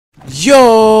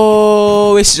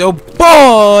Yo, it's your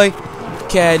boy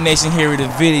Cat Nation here with a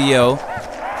video.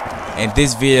 And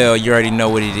this video, you already know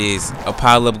what it is. A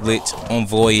pile-up glitch on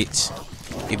Voyage.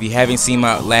 If you haven't seen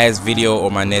my last video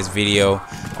or my next video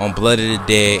on Blood of the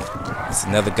Dead, it's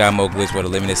another God mode glitch with a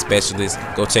limited specialist.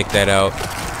 Go check that out.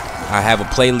 I have a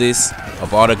playlist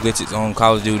of all the glitches on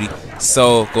Call of Duty,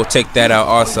 so go check that out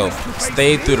also.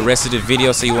 Stay through the rest of the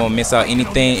video so you won't miss out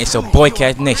anything. It's your boy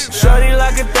Cat Nation. Shorty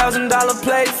like $1,000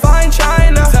 plate, fine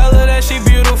china. Tell her that she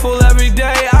beautiful every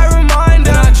day. I remind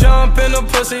her, I jump in the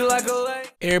pussy like a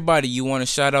lake. Everybody you want to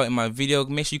shout out in my video,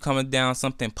 make sure you comment down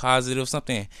something positive,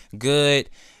 something good,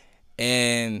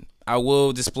 and I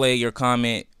will display your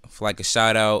comment for like a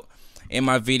shout out in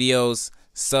my videos.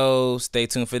 So stay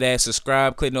tuned for that.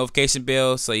 Subscribe, click notification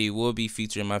bell so you will be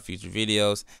featured in my future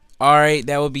videos. Alright,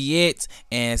 that will be it,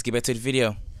 and let's get back to the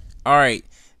video. Alright,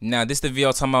 now this is the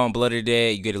video talking about on Blood of the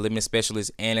Dead. You get a limited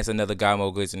specialist, and it's another God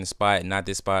mode glitch in the spot. Not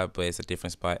this spot, but it's a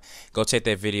different spot. Go check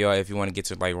that video out if you want to get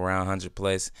to like around 100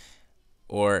 plus,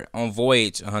 or on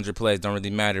Voyage 100 plus, don't really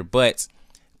matter. But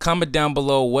comment down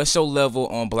below what's your level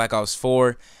on Black Ops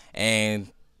 4,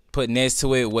 and put next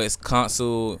to it what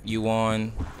console you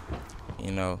on, you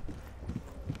know.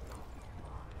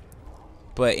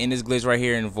 But in this glitch right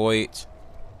here in Voyage,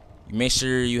 make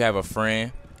sure you have a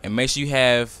friend, and make sure you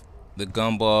have the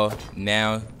gumball.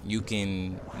 Now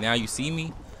you see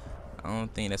me. I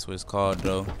don't think that's what it's called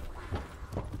though.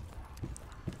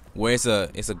 Where it's a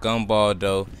gumball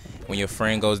though. When your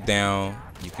friend goes down,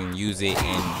 you can use it,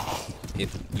 and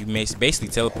you may basically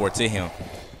teleport to him.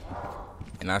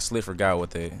 And I still forgot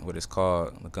what it's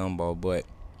called, the gumball. But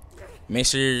make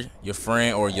sure your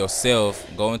friend or yourself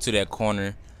go into that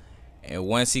corner, and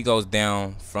once he goes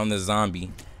down from the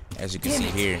zombie, as you can see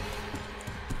here,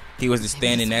 he was to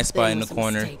stand in that spot in the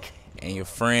corner, and your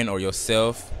friend or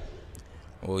yourself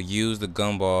will use the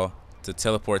gumball to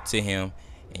teleport to him,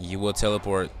 and you will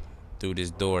teleport through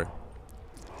this door.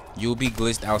 You'll be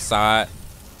glitched outside,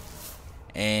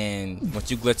 and once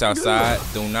you glitch outside,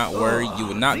 do not worry, you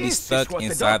will not be stuck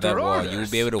inside that wall. You will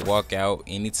be able to walk out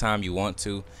anytime you want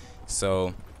to.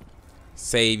 So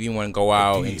say if you want to go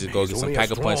out and just go get some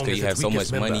pack-a-punch because you have so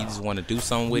much money, you just want to do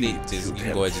something with it, you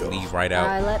can go ahead and just leave right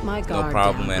out. No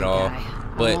problem at all.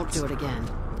 But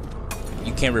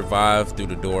you can't revive through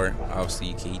the door.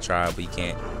 Obviously he tried, but you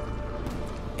can't.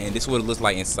 And this is what it looks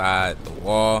like inside the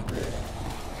wall.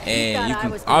 And you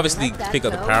can obviously pick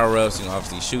up the power-ups, you can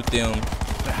obviously shoot them.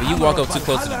 But you walk up too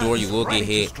close to the door, you will get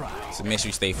hit. So make sure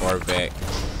you stay far back.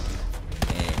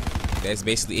 That's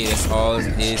basically it. That's all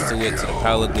there is to it, to the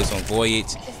pile-up glitch on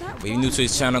Voyage. If you're new to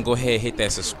this channel, go ahead, hit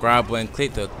that subscribe button,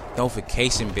 click the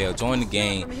notification bell, join the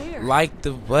game, like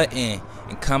the button,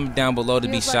 and comment down below to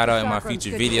be shout out in my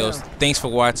future videos. Thanks for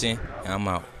watching, and I'm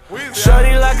out.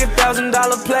 Shorty like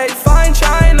 $1,000 plate, fine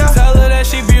china. Tell her that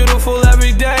she beautiful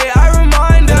every day. I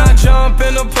remind her, I jump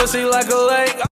in the pussy like a lake.